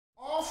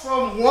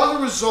from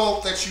one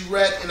result that you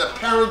read in a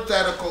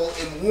parenthetical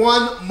in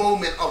one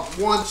moment of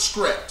one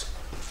script,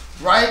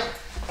 right?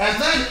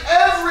 And then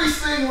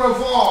everything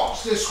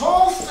revolves. This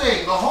whole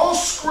thing, the whole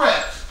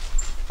script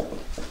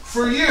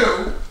for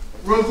you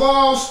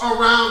revolves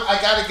around, I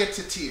gotta get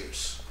to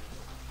tears,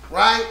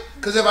 right?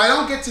 Because if I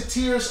don't get to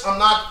tears, I'm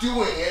not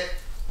doing it.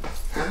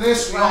 And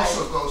this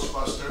also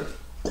Ghostbuster,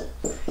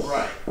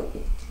 right?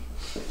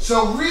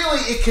 So really,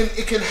 it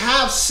can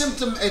have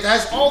it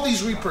has all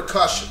these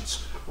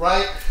repercussions,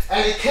 right?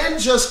 And it can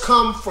just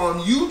come from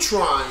you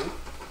trying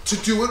to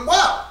do it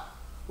well,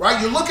 right?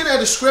 You're looking at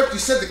a script. You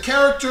said the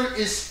character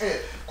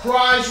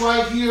cries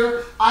right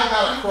here. I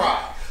gotta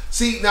cry.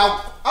 See,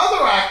 now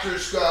other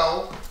actors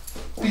go,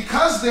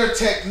 because their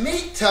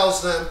technique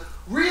tells them,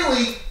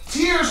 really,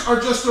 tears are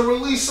just a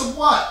release of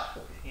what?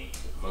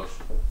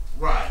 Emotion.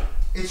 Right.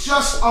 It's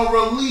just a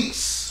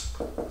release.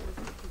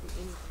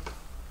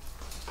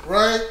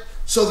 Right?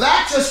 So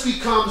that just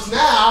becomes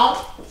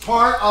now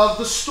part of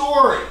the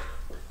story.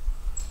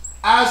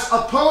 As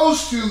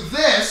opposed to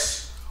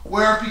this,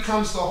 where it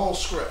becomes the whole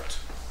script.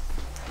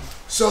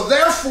 So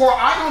therefore,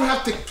 I don't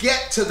have to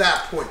get to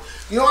that point.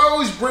 You know, I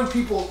always bring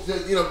people,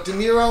 you know, De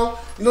Niro,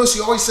 you notice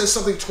he always says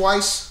something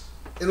twice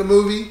in a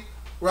movie,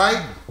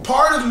 right?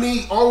 Part of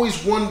me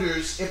always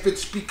wonders if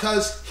it's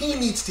because he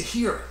needs to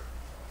hear it.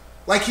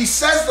 Like he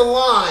says the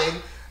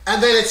line,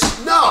 and then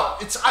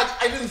I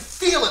didn't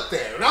feel it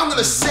there, and I'm going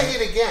to say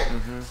it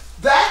again.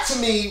 That to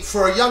me,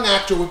 for a young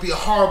actor, would be a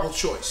horrible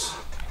choice,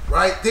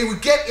 right? They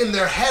would get in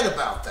their head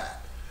about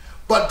that.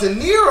 But De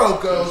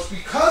Niro goes,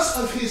 because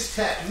of his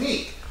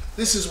technique,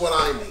 this is what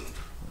I need.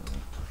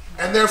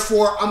 And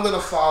therefore, I'm going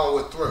to follow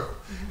it through.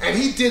 And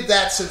he did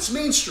that since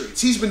Mean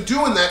Streets. He's been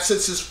doing that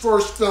since his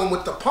first film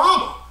with De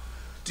Palma.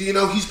 Do you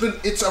know,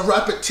 it's a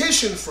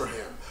repetition for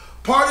him.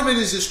 Part of it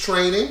is his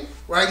training,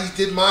 right? He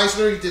did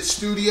Meisner, he did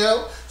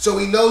Studio, so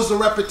he knows the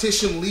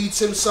repetition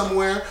leads him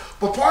somewhere.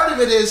 But part of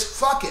it is,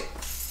 fuck it.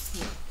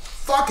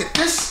 Fuck it,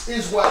 this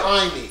is what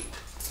I need.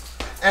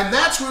 And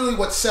that's really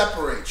what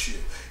separates you.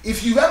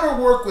 If you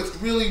ever work with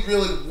really,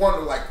 really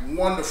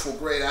wonderful,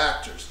 great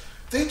actors,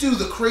 they do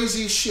the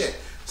craziest shit.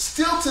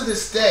 Still to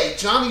this day,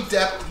 Johnny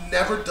Depp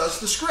never does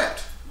the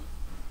script.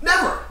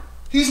 Never.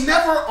 He's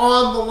never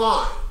on the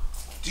line.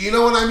 Do you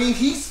know what I mean?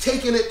 He's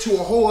taken it to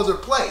a whole other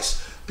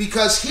place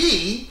because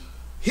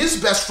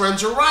his best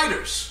friends are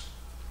writers.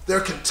 They're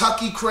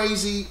Kentucky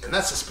crazy, and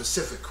that's a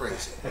specific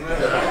crazy.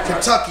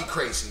 Kentucky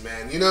crazy,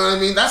 man. You know what I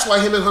mean? That's why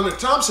him and Hunter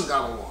Thompson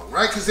got along,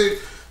 right? Because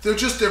they're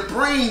just, their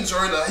brains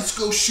are in a, let's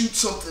go shoot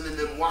something and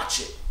then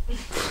watch it.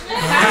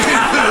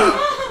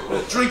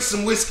 We'll drink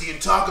some whiskey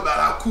and talk about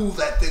how cool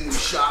that thing we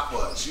shot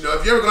was. You know,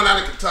 if you ever gone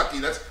out of Kentucky,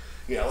 that's,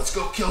 you know, let's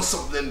go kill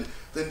something,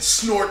 then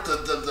snort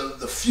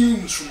the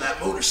fumes from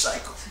that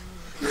motorcycle.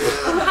 Yeah,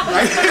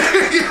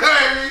 right? You know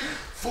what I mean?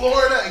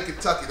 Florida and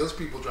Kentucky, those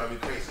people drive me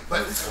crazy. But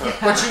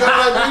you know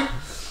what I mean?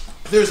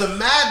 There's a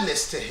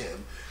madness to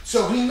him.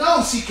 So he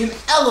knows he can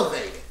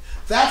elevate it.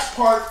 That's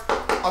part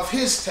of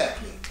his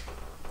technique.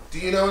 Do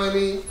you know what I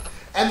mean?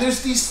 And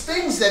there's these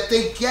things that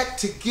they get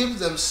to give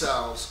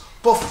themselves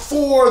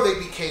before they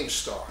became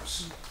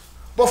stars.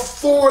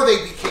 Before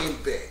they became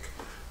big.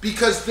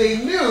 Because they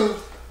knew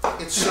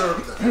it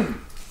served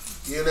them.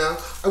 You know?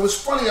 It was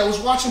funny, I was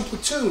watching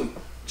Platoon.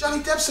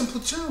 Johnny Depp's in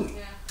Platoon.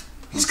 Yeah.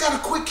 He's got a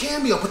quick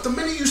cameo, but the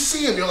minute you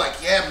see him, you're like,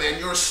 yeah, man,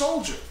 you're a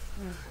soldier.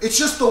 It's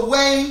just the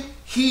way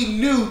he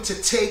knew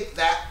to take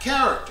that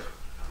character.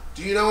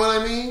 Do you know what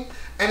I mean?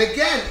 And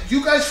again,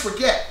 you guys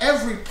forget,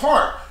 every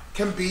part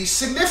can be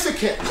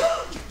significant.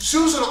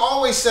 Susan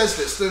always says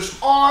this, there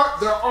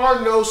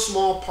are no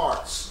small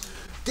parts.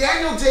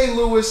 Daniel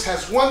Day-Lewis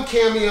has one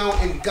cameo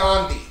in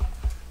Gandhi.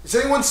 Has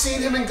anyone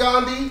seen him in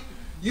Gandhi?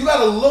 You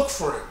gotta look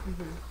for him.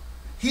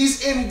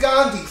 He's in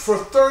Gandhi for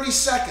 30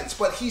 seconds,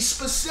 but he's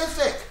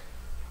specific.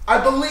 I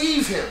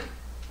believe him.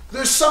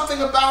 There's something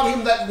about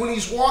him that when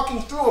he's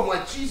walking through, I'm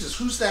like, Jesus,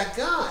 who's that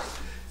guy?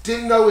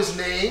 Didn't know his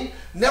name,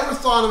 never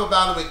thought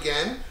about him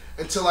again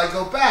until I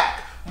go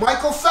back.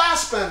 Michael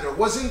Fassbender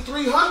was in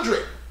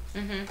 300.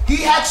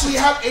 He actually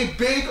had a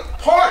big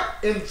part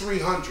in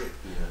 300.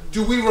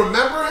 Do we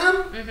remember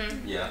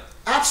him? Yeah.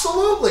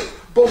 Absolutely.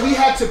 But we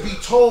had to be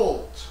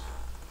told.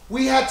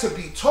 We had to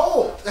be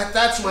told that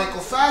that's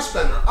Michael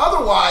Fassbender.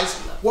 Otherwise,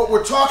 what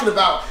we're talking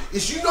about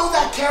is, you know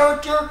that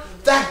character,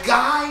 that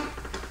guy?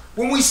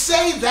 When we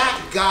say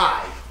that guy,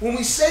 when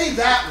we say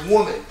that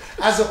woman,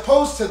 as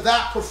opposed to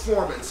that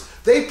performance,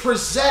 they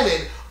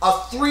presented a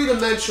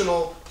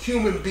three-dimensional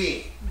human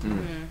being.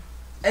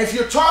 If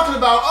you're talking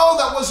about, oh,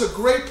 that was a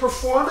great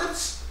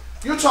performance,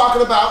 you're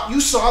talking about you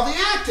saw the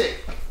acting.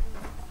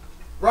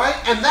 Right?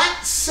 And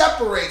that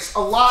separates a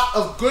lot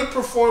of good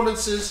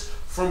performances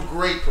from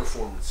great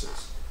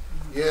performances.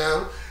 You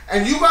know?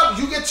 And you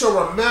get to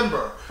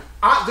remember,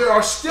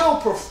 there's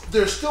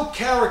still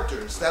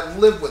characters that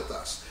live with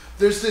us.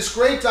 There's this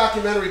great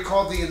documentary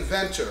called The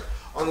Inventor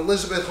on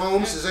Elizabeth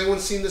Holmes. Has anyone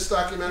seen this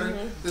documentary?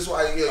 This is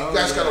why you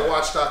guys got to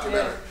watch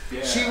documentary.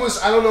 Yeah. She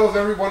was, I don't know if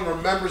everyone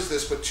remembers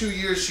this, but 2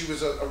 years she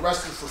was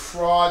arrested for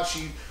fraud.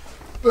 She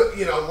but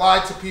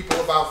lied to people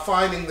about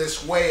finding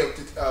this way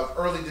of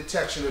early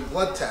detection and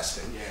blood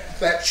testing.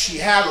 That she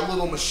had a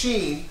little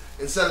machine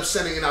instead of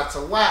sending it out to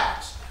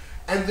labs.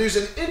 And there's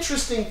an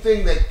interesting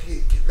thing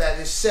that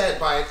is said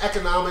by an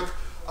economic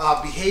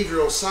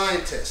behavioral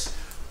scientist.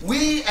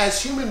 We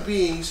as human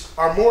beings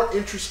are more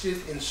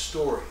interested in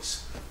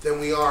stories than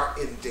we are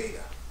in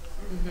data.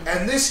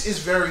 And this is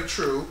very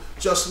true.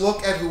 Just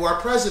look at who our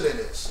president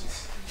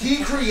is.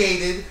 He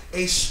created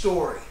a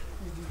story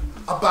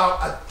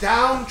about a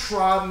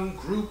downtrodden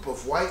group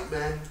of white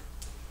men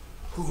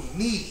who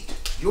need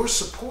your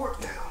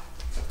support now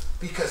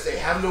because they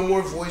have no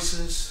more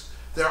voices.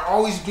 They're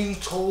always being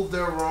told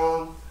they're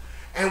wrong.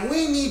 And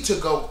we need to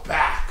go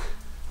back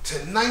to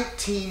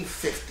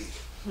 1950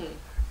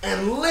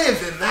 and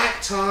live in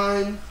that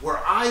time where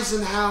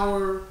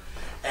Eisenhower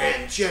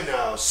and,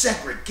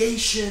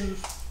 segregation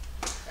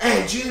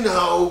and,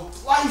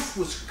 life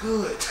was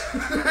good,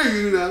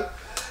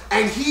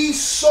 And he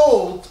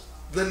sold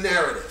the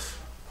narrative.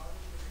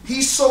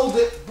 He sold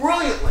it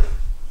brilliantly,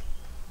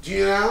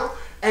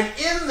 And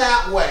in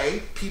that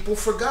way, people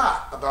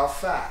forgot about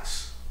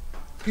facts.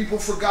 People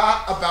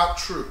forgot about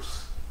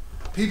truth.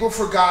 People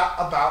forgot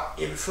about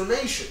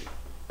information.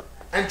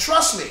 And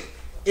trust me,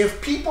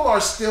 if he's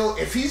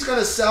going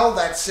to sell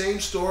that same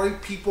story,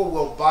 people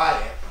will buy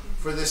it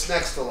for this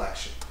next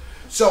election.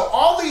 So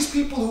all these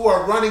people who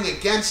are running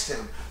against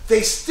him,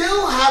 they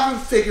still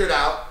haven't figured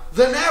out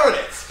the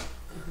narrative.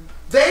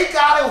 They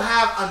got to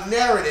have a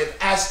narrative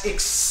as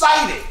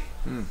exciting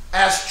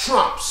as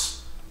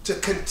Trump's to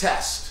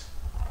contest.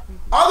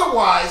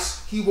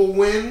 Otherwise, he will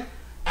win,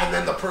 and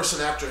then the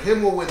person after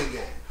him will win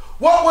again.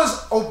 What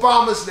was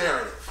Obama's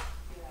narrative?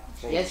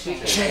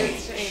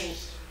 Change.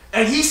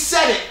 And he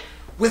said it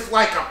with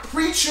like a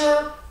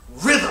preacher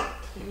rhythm.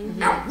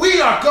 And we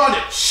are going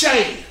to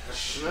change.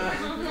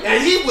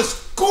 And he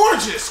was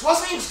gorgeous.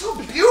 Wasn't he so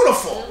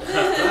beautiful?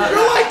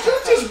 You're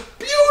just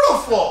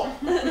beautiful.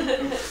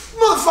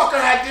 Motherfucker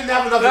didn't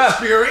have enough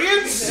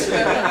experience. He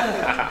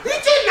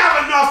didn't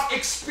have enough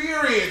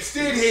experience,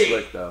 did he?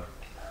 Slick, though.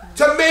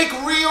 To make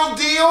real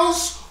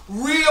deals.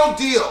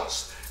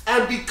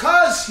 And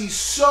because he's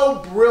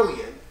so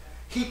brilliant,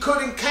 he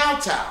couldn't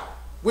kowtow,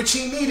 which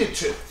he needed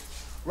to,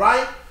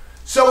 right?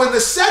 So in the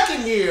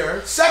second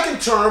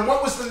term,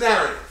 what was the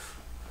narrative?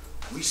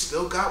 We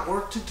still got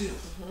work to do.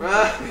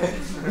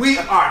 We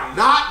are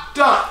not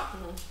done,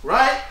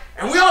 right?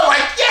 And we all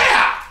like,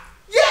 yeah.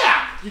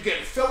 You're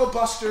getting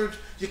filibustered.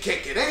 You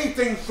can't get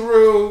anything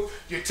through.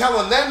 You're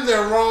telling them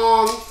they're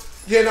wrong.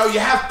 You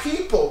have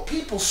people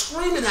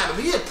screaming at him.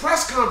 He had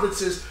press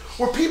conferences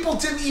where people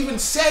didn't even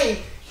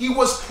say he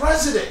was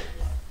president.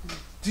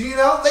 Do you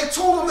know? They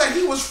told him that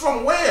he was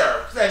from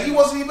where? That he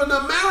wasn't even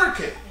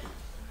American.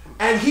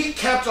 And he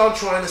kept on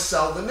trying to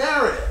sell the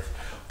narrative.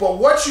 But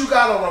what you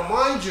got to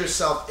remind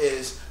yourself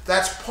is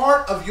that's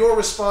part of your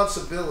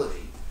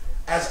responsibility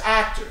as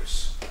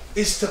actors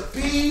is to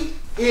be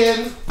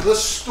in the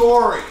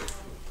story.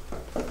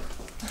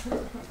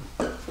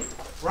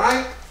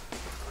 Right?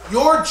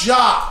 Your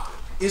job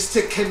is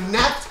to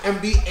connect and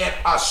be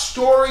a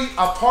story,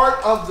 a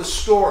part of the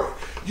story.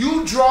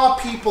 You draw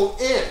people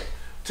in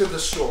to the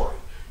story.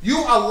 You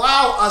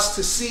allow us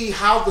to see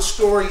how the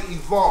story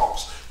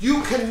evolves.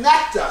 You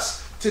connect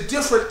us to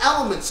different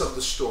elements of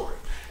the story.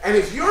 And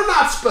if you're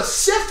not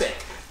specific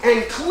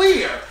and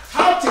clear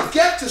how to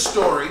get to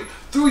story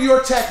through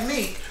your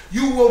technique,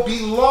 you will be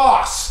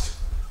lost.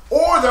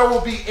 Or there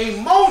will be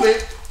a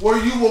moment where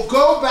you will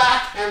go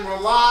back and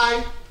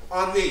rely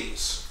on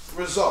these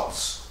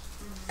results.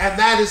 And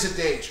that is a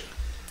danger.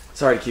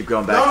 Sorry to keep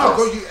going back. No,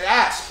 go, you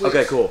ask, please.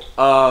 Okay, cool.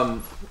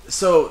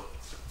 So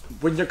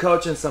when you're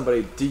coaching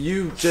somebody, do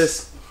you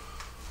just,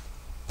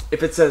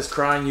 if it says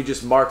crying, you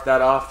just mark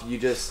that off? You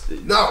just...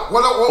 No.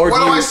 What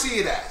do I see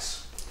it as?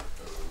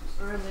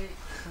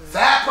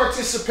 That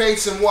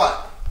participates in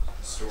what?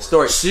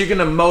 Story. So you're going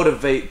to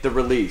motivate the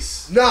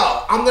release.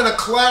 No, I'm going to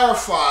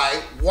clarify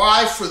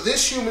why for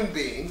this human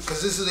being,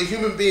 because this is a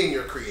human being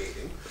you're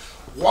creating,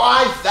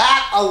 why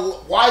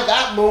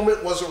that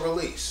moment was a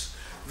release.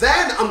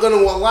 Then I'm going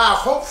to allow,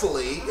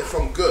 hopefully, if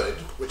I'm good,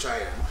 which I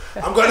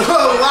am, I'm going to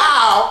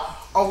allow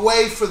a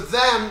way for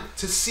them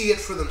to see it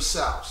for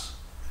themselves.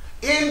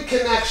 In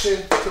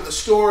connection to the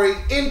story,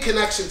 in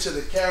connection to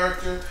the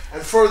character,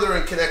 and further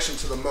in connection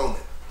to the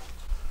moment.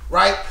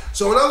 Right?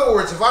 So in other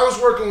words, if I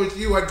was working with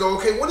you, I'd go,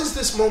 okay, what does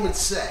this moment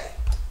say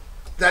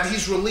that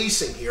he's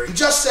releasing here? He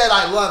just said,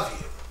 I love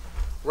you.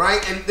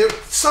 Right? And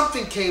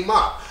something came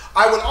up.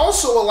 I would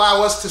also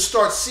allow us to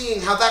start seeing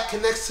how that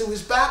connects to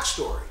his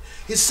backstory,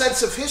 his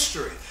sense of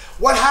history,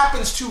 what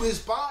happens to his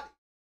body.